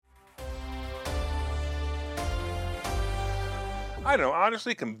I don't know,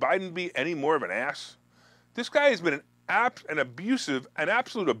 honestly, can Biden be any more of an ass? This guy has been an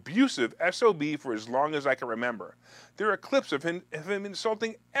absolute abusive SOB for as long as I can remember. There are clips of him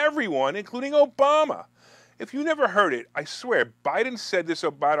insulting everyone, including Obama. If you never heard it, I swear, Biden said this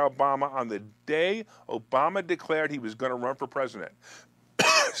about Obama on the day Obama declared he was going to run for president.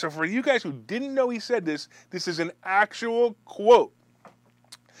 So for you guys who didn't know he said this, this is an actual quote.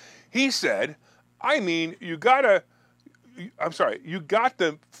 He said, you got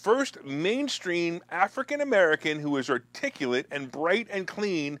the first mainstream African American who is articulate and bright and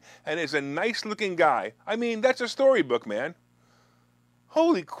clean and is a nice looking guy. That's a storybook, man.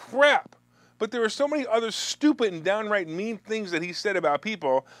 Holy crap. But there are so many other stupid and downright mean things that he said about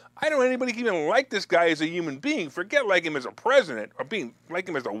people. I don't know anybody can even like this guy as a human being. Forget like him as a president or being like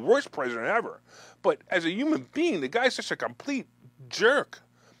him as the worst president ever. But as a human being, the guy's just a complete jerk.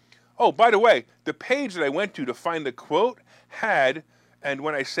 Oh, by the way, the page that I went to find the quote had, and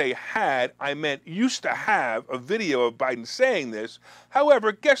when I say had, I meant used to have a video of Biden saying this.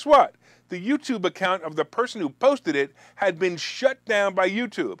 However, guess what? The YouTube account of the person who posted it had been shut down by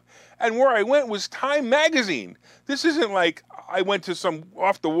YouTube. And where I went was Time Magazine. This isn't like I went to some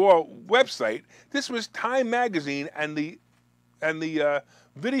off-the-wall website. This was Time Magazine, and the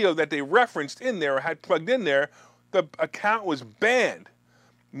video that they referenced in there, or had plugged in there, the account was banned.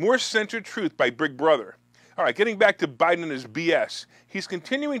 More Centered Truth by Big Brother. All right, getting back to Biden and his BS. He's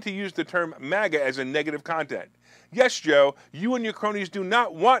continuing to use the term MAGA as a negative content. Yes, Joe, you and your cronies do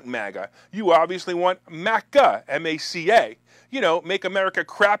not want MAGA. You obviously want MACA, M-A-C-A. Make America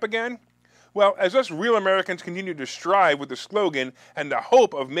crap again? Well, as us real Americans continue to strive with the slogan and the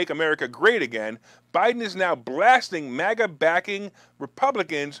hope of make America great again, Biden is now blasting MAGA-backing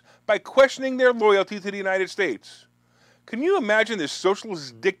Republicans by questioning their loyalty to the United States. Can you imagine this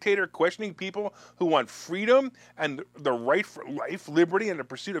socialist dictator questioning people who want freedom and the right for life, liberty, and the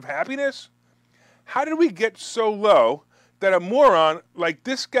pursuit of happiness? How did we get so low that a moron like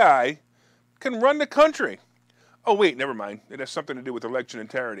this guy can run the country? Oh, wait, never mind. It has something to do with election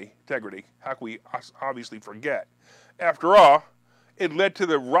integrity. How can we obviously forget? After all, it led to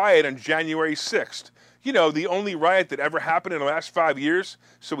the riot on January 6th. The only riot that ever happened in the last 5 years,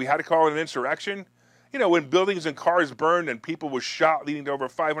 so we had to call it an insurrection. When buildings and cars burned and people were shot, leading to over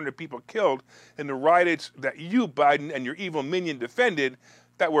 500 people killed in the riots that you, Biden, and your evil minion defended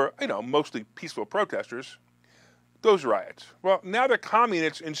that were, mostly peaceful protesters. Those riots. Well, now the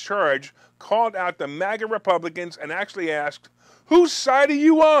communists in charge called out the MAGA Republicans and actually asked, whose side are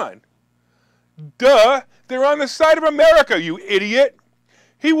you on? Duh, they're on the side of America, you idiot.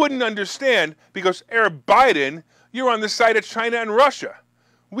 He wouldn't understand because, Biden, you're on the side of China and Russia.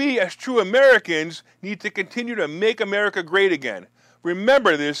 We, as true Americans, need to continue to make America great again.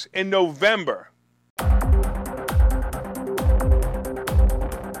 Remember this in November.